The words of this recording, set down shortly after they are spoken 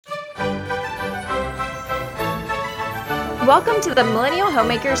Welcome to the Millennial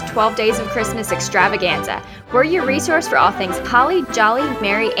Homemakers 12 Days of Christmas Extravaganza. We're your resource for all things holly, jolly,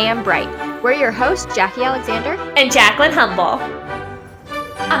 merry, and bright. We're your hosts, Jackie Alexander and Jacqueline Humble.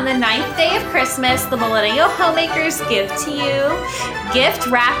 On the 9th day of Christmas, the Millennial Homemakers give to you gift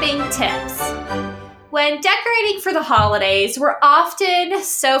wrapping tips. When decorating for the holidays, we're often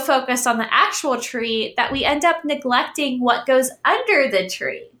so focused on the actual tree that we end up neglecting what goes under the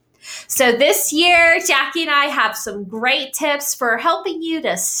tree. So this year, Jackie and I have some great tips for helping you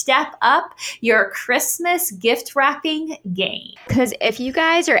to step up your Christmas gift wrapping game. Because if you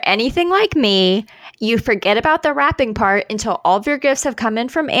guys are anything like me, you forget about the wrapping part until all of your gifts have come in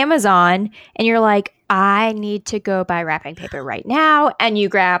from Amazon and you're like, I need to go buy wrapping paper right now. And you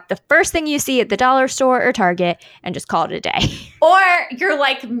grab the first thing you see at the dollar store or Target and just call it a day. Or you're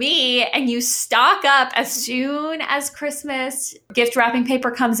like me and you stock up as soon as Christmas gift wrapping paper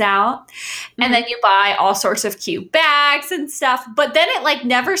comes out. And then you buy all sorts of cute bags and stuff. But then it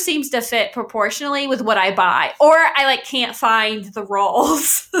never seems to fit proportionally with what I buy. Or I can't find the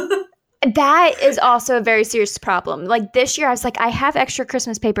rolls. That is also a very serious problem. This year, I was like, I have extra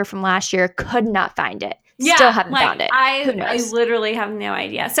Christmas paper from last year. Could not find it. Still haven't found it. Who knows? I literally have no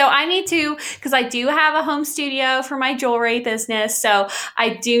idea. So I need to, because I do have a home studio for my jewelry business. So I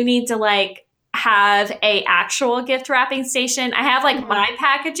do need to have a actual gift wrapping station. I have my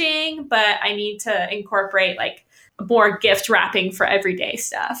packaging, but I need to incorporate more gift wrapping for everyday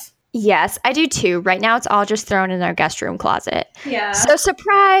stuff. Yes, I do too. Right now, it's all just thrown in our guest room closet. Yeah. So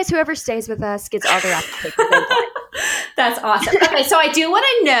surprise, whoever stays with us gets all the wrapping paper they want. That's awesome. Okay, so I do want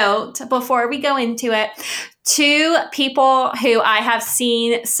to note before we go into it, two people who I have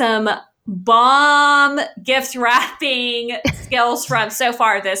seen some bomb gift wrapping skills from so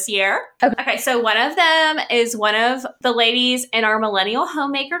far this year. Okay, so one of them is one of the ladies in our Millennial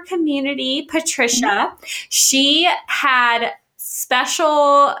Homemaker community, Patricia. Mm-hmm. She had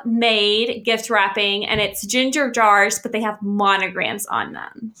special made gift wrapping, and it's ginger jars, but they have monograms on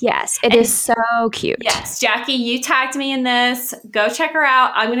them. Yes, it is so cute. Yes, Jackie, you tagged me in this. Go check her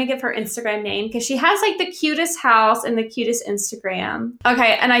out. I'm going to give her Instagram name because she has the cutest house and the cutest Instagram.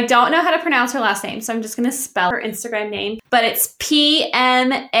 Okay, and I don't know how to pronounce her last name, so I'm just going to spell her Instagram name, but it's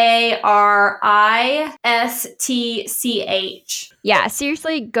PMARISTCH. Yeah,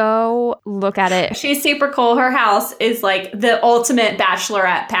 seriously, go look at it. She's super cool. Her house is the ultimate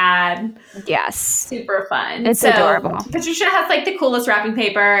bachelorette pad. Yes. Super fun. It's adorable. Patricia has the coolest wrapping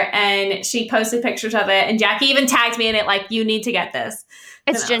paper, and she posted pictures of it, and Jackie even tagged me in it you need to get this.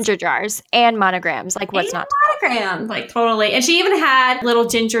 It's ginger jars and monograms. What's not? Monogram, totally. And she even had little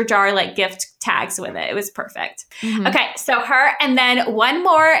ginger jar gift tags with it. It was perfect. Mm-hmm. Okay, so her, and then one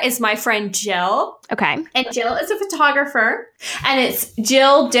more is my friend Jill. Okay. And Jill is a photographer, and it's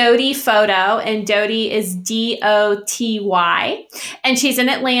Jill Doty Photo, and Doty is DOTY, and she's in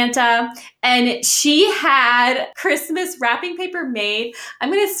Atlanta, and she had Christmas wrapping paper made.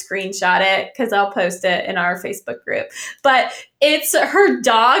 I'm going to screenshot it because I'll post it in our Facebook group, but it's her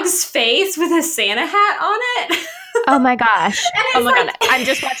dog's face with a Santa hat on it. Oh my gosh. Oh my God. I'm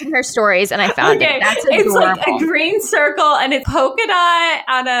just watching her stories and I found it. That's adorable. It's a green circle and it's polka dot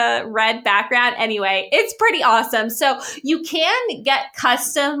on a red background. Anyway, it's pretty awesome. So you can get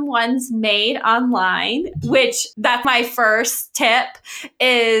custom ones made online, which that's my first tip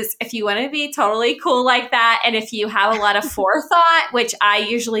is if you want to be totally cool like that. And if you have a lot of forethought, which I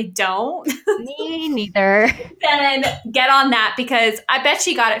usually don't. Me neither. Then get on that because I bet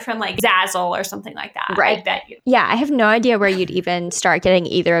she got it from Zazzle or something like that. Right. I bet you. Yeah, I have no idea where you'd even start getting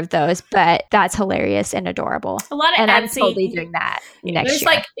either of those, but that's hilarious and adorable. A lot of and Etsy. I'm totally doing that next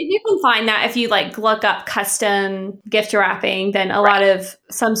year. You can find that if you look up custom gift wrapping, then a lot of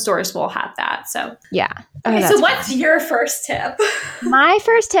some stores will have that. So yeah. Okay, so what's your first tip? My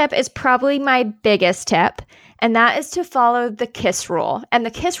first tip is probably my biggest tip, and that is to follow the KISS rule. And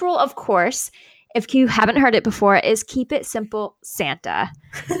the KISS rule, of course, if you haven't heard it before, is keep it simple, Santa.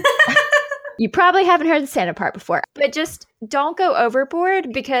 You probably haven't heard the Santa part before, but just don't go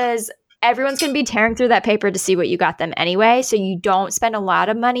overboard because everyone's going to be tearing through that paper to see what you got them anyway. So you don't spend a lot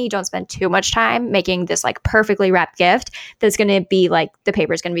of money. You don't spend too much time making this perfectly wrapped gift that's going to be the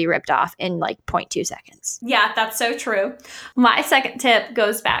paper is going to be ripped off in 0.2 seconds. Yeah, that's so true. My second tip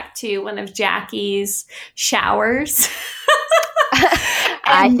goes back to one of Jackie's showers.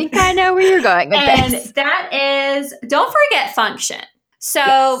 I think I know where you're going with this. And that is, don't forget function.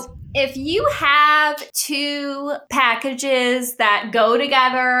 So if you have two packages that go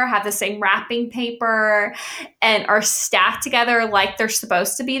together, have the same wrapping paper, and are stacked together like they're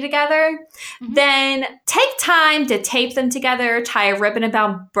supposed to be together, then take time to tape them together, tie a ribbon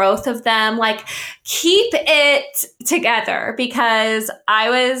about both of them, like keep it together, because I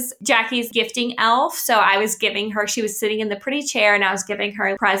was Jackie's gifting elf. So I was giving her, she was sitting in the pretty chair and I was giving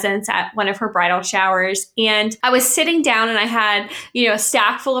her presents at one of her bridal showers. And I was sitting down and I had, a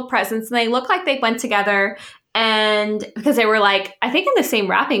stack full of presents, and they looked like they went together. And because they were like, I think in the same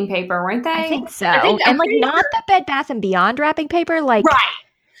wrapping paper, weren't they? I think so. And like not the Bed Bath and Beyond wrapping paper, like right.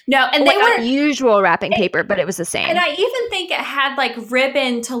 No, and they were unusual wrapping paper, but it was the same. And I even think it had like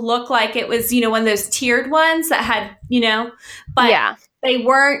ribbon to look like it was, one of those tiered ones that had, but yeah. They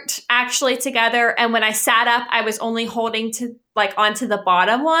weren't actually together. And when I sat up, I was only holding to like onto the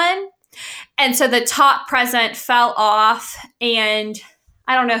bottom one. And so the top present fell off, and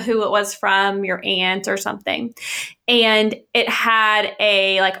I don't know who it was from, your aunt or something. And it had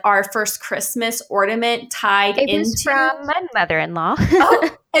a like Our First Christmas ornament tied into. It was from my mother-in-law.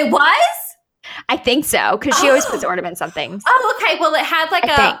 Oh, it was? I think so, because she always puts ornaments on things. Oh, okay. Well, it had like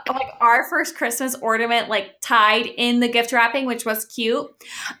Our First Christmas ornament like tied in the gift wrapping, which was cute.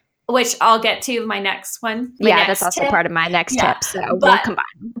 Which I'll get to my next one. That's also part of my next tip. So we'll combine.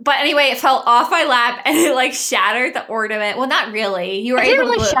 But anyway, it fell off my lap and it like shattered the ornament. Well, not really. You were able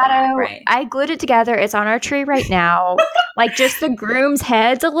to glue it back, right? I glued it together. It's on our tree right now. Like just the groom's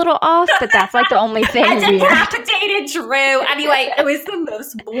head's a little off, but that's like the only thing. A decapitated Drew. Anyway, it was the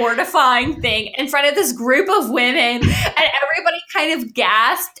most mortifying thing in front of this group of women, and everybody kind of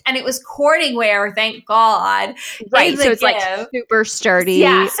gasped. And it was courting wear, thank God. Right. So it's like super sturdy.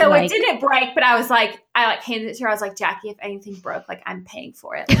 Yeah. So it didn't break, but I handed it to her. I was like, Jackie, if anything broke, like I'm paying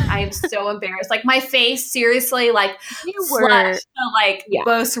for it. Like, I am so embarrassed. Like my face, seriously, like flushed,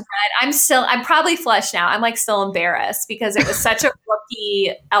 most red. I'm probably flushed now. I'm like still embarrassed because it was such a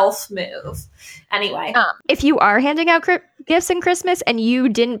rookie elf move. Anyway, if you are handing out gifts in Christmas and you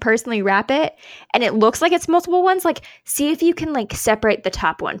didn't personally wrap it and it looks like it's multiple ones, like see if you can like separate the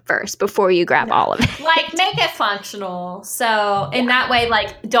top one first before you grab all of it. Like make it functional. So in that way,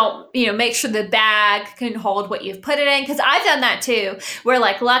 like don't, make sure the bag can hold what you've put it in. Cause I've done that too, where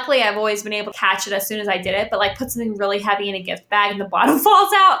like luckily I've always been able to catch it as soon as I did it, but like put something really heavy in a gift bag and the bottom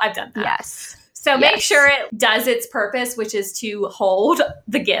falls out. I've done that. Yes. So make sure it does its purpose, which is to hold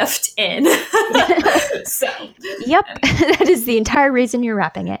the gift in. Yep. That is the entire reason you're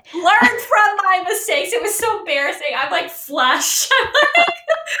wrapping it. Learn from my mistakes. It was so embarrassing. I'm like flushed. I'm like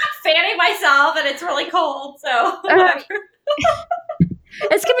fanning myself and it's really cold. So whatever.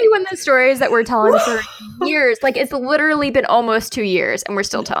 It's going to be one of those stories that we're telling for years. Like it's literally been almost 2 years and we're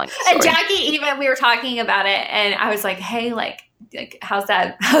still telling the story. And Jackie, we were talking about it and I was like, hey, like how's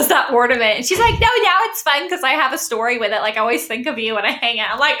that ornament? And she's like, no, now it's fun because I have a story with it. Like I always think of you when I hang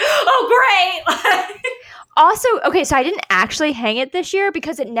out. I'm like, oh, great. Also, okay, so I didn't actually hang it this year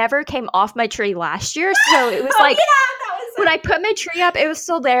because it never came off my tree last year. So it was when I put my tree up, it was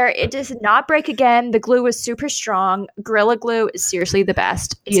still there. It just did not break again. The glue was super strong. Gorilla Glue is seriously the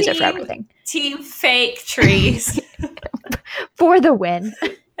best. Use it for everything. Team fake trees. For the win.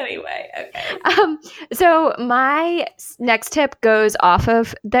 Anyway, okay. So my next tip goes off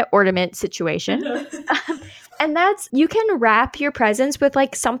of the ornament situation. And that's you can wrap your presents with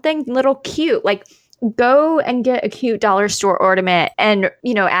like something little cute. Like go and get a cute dollar store ornament and,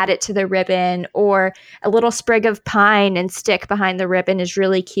 add it to the ribbon, or a little sprig of pine and stick behind the ribbon is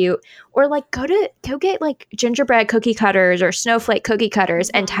really cute. Or like go get like gingerbread cookie cutters or snowflake cookie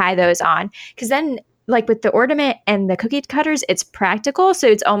cutters and tie those on. Because then like with the ornament and the cookie cutters, it's practical. So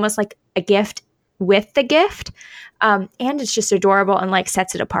it's almost like a gift with the gift. And it's just adorable and like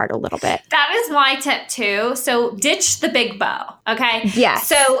sets it apart a little bit. That is my tip too. So ditch the big bow. Okay. Yes.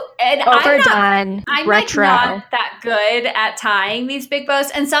 So and overdone. I'm retro. Like not that good at tying these big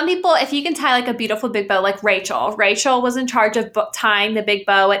bows. And some people, if you can tie like a beautiful big bow, like Rachel was in charge of tying the big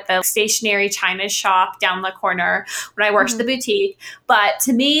bow at the stationary China shop down the corner when I worked at the boutique. But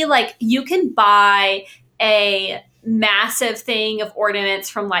to me, like you can buy a massive thing of ornaments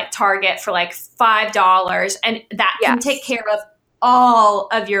from like Target for like $5, and that can take care of all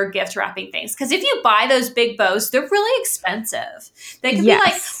of your gift wrapping things. Because if you buy those big bows, they're really expensive. They can be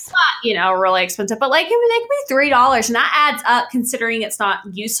like not, really expensive, but like they can be $3, and that adds up considering it's not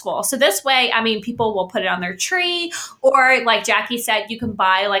useful. So this way, I mean, people will put it on their tree, or like Jackie said, you can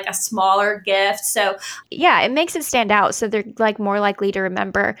buy like a smaller gift. So yeah, it makes it stand out. So they're like more likely to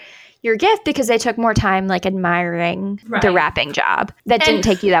remember your gift because they took more time like admiring the wrapping job that didn't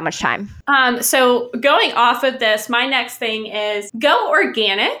take you that much time. So going off of this, my next thing is go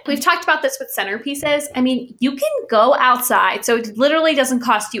organic. We've talked about this with centerpieces. I mean, you can go outside, so it literally doesn't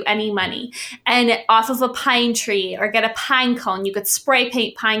cost you any money, and off of a pine tree or get a pine cone. You could spray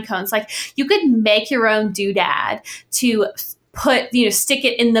paint pine cones. Like you could make your own doodad to stick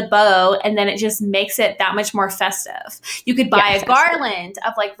it in the bow, and then it just makes it that much more festive. You could buy a garland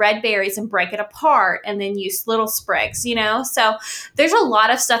of like red berries and break it apart and then use little sprigs, So there's a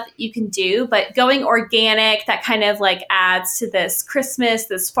lot of stuff that you can do, but going organic, that kind of like adds to this Christmas,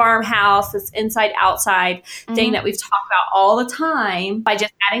 this farmhouse, this inside outside thing that we've talked about all the time by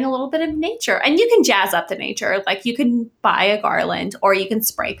just adding a little bit of nature. And you can jazz up the nature. Like you can buy a garland or you can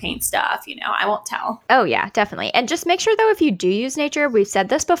spray paint stuff, I won't tell. Oh yeah, definitely. And just make sure though, if you do use nature, we've said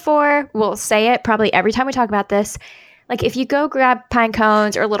this before, we'll say it probably every time we talk about this, like if you go grab pine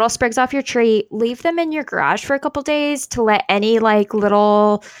cones or little sprigs off your tree, leave them in your garage for a couple days to let any like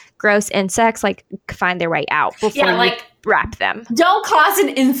little gross insects like find their way out before you wrap them. Don't cause an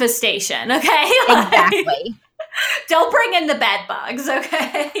infestation, okay? Exactly. Don't bring in the bed bugs,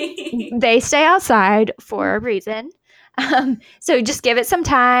 okay? They stay outside for a reason. So just give it some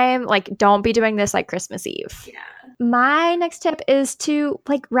time. Like, don't be doing this like Christmas Eve. Yeah. My next tip is to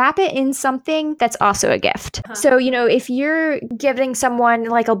like wrap it in something that's also a gift. So, if you're giving someone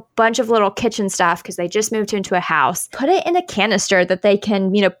like a bunch of little kitchen stuff because they just moved into a house, put it in a canister that they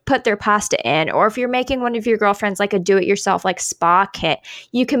can, put their pasta in. Or if you're making one of your girlfriends like a do-it-yourself like spa kit,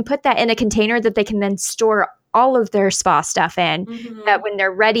 you can put that in a container that they can then store all of their spa stuff in, that when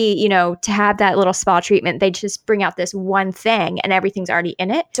they're ready, to have that little spa treatment, they just bring out this one thing and everything's already in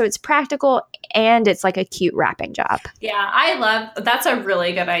it. So it's practical and it's like a cute wrapping job. Yeah, that's a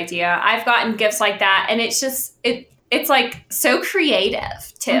really good idea. I've gotten gifts like that and it's just, it's like so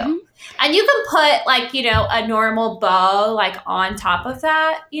creative too. And you can put like, a normal bow like on top of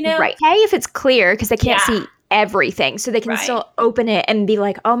that, Right. Hey, if it's clear because they can't see everything, so they can still open it and be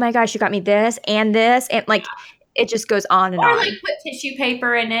like, oh my gosh, you got me this and like it just goes on and on. Or like put tissue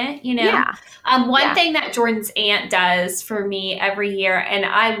paper in it, One thing that Jordan's aunt does for me every year, and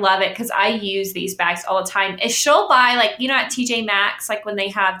I love it because I use these bags all the time, is she'll buy like, at TJ Maxx, like when they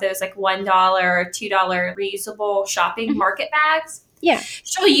have those like $1 or $2 reusable shopping market bags. Yeah.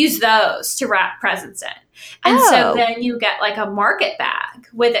 She'll use those to wrap presents in. And so then you get like a market bag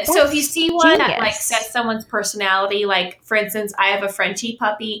with it. So if you see one that like says someone's personality, like for instance, I have a Frenchie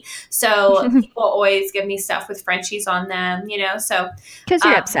puppy. So people always give me stuff with Frenchies on them, so. Because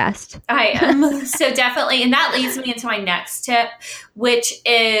you're obsessed. I am. So definitely. And that leads me into my next tip, which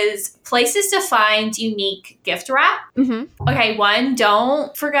is places to find unique gift wrap. Okay. One,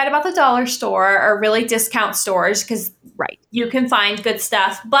 don't forget about the dollar store or really discount stores because you can find good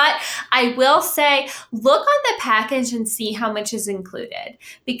stuff. But I will say, look on the package and see how much is included.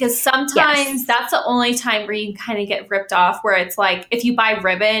 Because sometimes that's the only time where you kind of get ripped off, where it's like, if you buy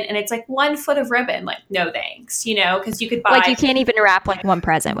ribbon and it's like 1 foot of ribbon, like, no thanks, because you could buy. Like, you can't even wrap like one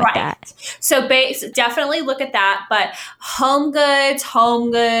present with that. So definitely look at that. But home goods.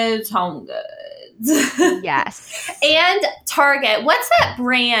 Yes. And Target. What's that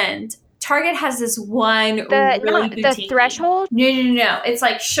brand? Target has this one really boutique. The Threshold? No. It's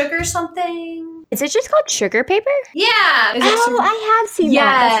like sugar something. Is it just called sugar paper? Yeah. I have seen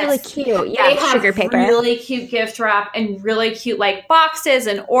that. That's really cute. Yeah, they have sugar paper. Really cute gift wrap and really cute like boxes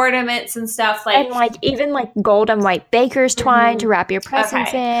and ornaments and stuff and like even like gold and white baker's twine to wrap your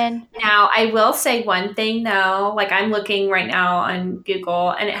presents in. Now I will say one thing though, like I'm looking right now on Google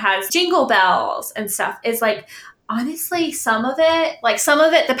and it has jingle bells and stuff. Is like, honestly, some of it,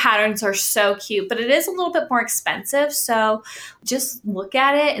 the patterns are so cute, but it is a little bit more expensive. So just look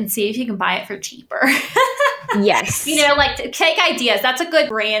at it and see if you can buy it for cheaper. Yes. Like to take ideas. That's a good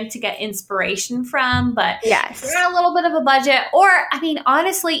brand to get inspiration from. But yes, if you're on a little bit of a budget, or I mean,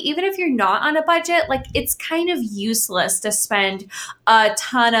 honestly, even if you're not on a budget, like it's kind of useless to spend a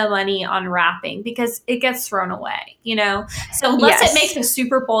ton of money on wrapping because it gets thrown away, So unless it makes a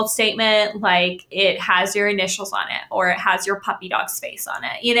super bold statement, like it has your initials on it or it has your puppy dog's face on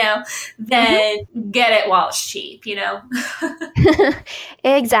it, then get it while it's cheap,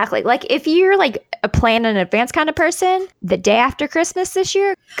 Exactly. Like if you're like a plan in advance kind of person, the day after Christmas this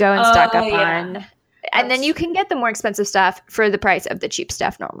year, go and stock up on. And then you can get the more expensive stuff for the price of the cheap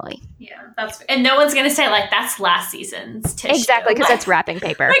stuff normally. Yeah, and no one's going to say like that's last season's tissue. Exactly, because that's wrapping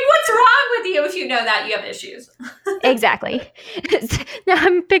paper. Like what's wrong with you if you know that you have issues? Exactly. Now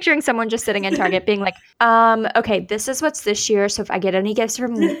I'm picturing someone just sitting in Target being like, okay, this is what's this year. So if I get any gifts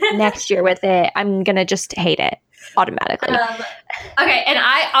from next year with it, I'm going to just hate it. automatically. Okay, and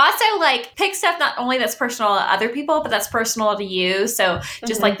I also like pick stuff not only that's personal to other people, but that's personal to you. So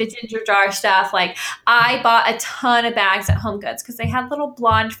just like the ginger jar stuff, like I bought a ton of bags at Home Goods because they had little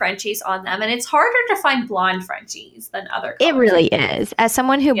blonde Frenchies on them, and it's harder to find blonde Frenchies than other colors. It really is. As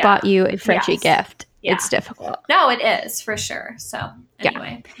someone who bought you a Frenchie gift, it's difficult. No, it is for sure. So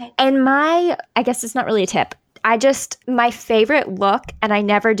anyway. And I guess it's not really a tip. My favorite look, and I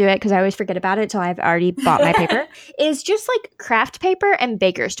never do it because I always forget about it until I've already bought my paper, is just like craft paper and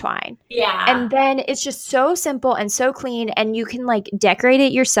baker's twine. Yeah. And then it's just so simple and so clean, and you can like decorate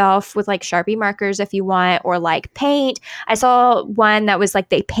it yourself with like Sharpie markers if you want, or like paint. I saw one that was like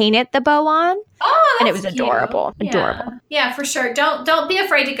they painted the bow on. Oh, and it was adorable. Yeah. Adorable. Yeah, for sure. Don't be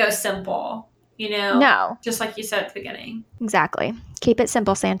afraid to go simple. No. Just like you said at the beginning. Exactly. Keep it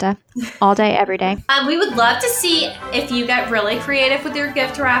simple, Santa. All day, every day. We would love to see if you get really creative with your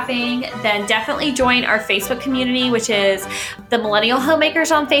gift wrapping. Then definitely join our Facebook community, which is the Millennial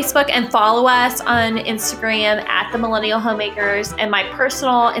Homemakers on Facebook, and follow us on Instagram at the Millennial Homemakers. And my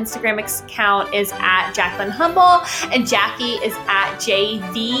personal Instagram account is at Jacqueline Humble, and Jackie is at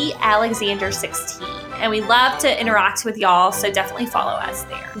JV Alexander 16. And we love to interact with y'all, so definitely follow us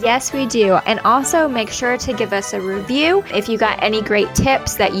there. Yes, we do. And also make sure to give us a review. If you got any great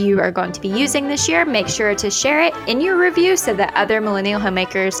tips that you are going to be using this year, make sure to share it in your review so that other millennial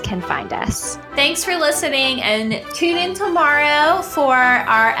homemakers can find us. Thanks for listening, and tune in tomorrow for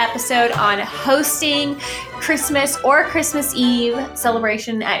our episode on hosting Christmas or Christmas Eve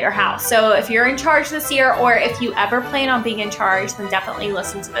celebration at your house. So if you're in charge this year, or if you ever plan on being in charge, then definitely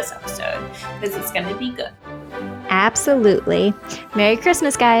listen to this episode because it's going to be good. Absolutely. Merry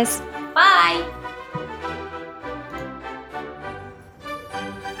Christmas, guys. Bye.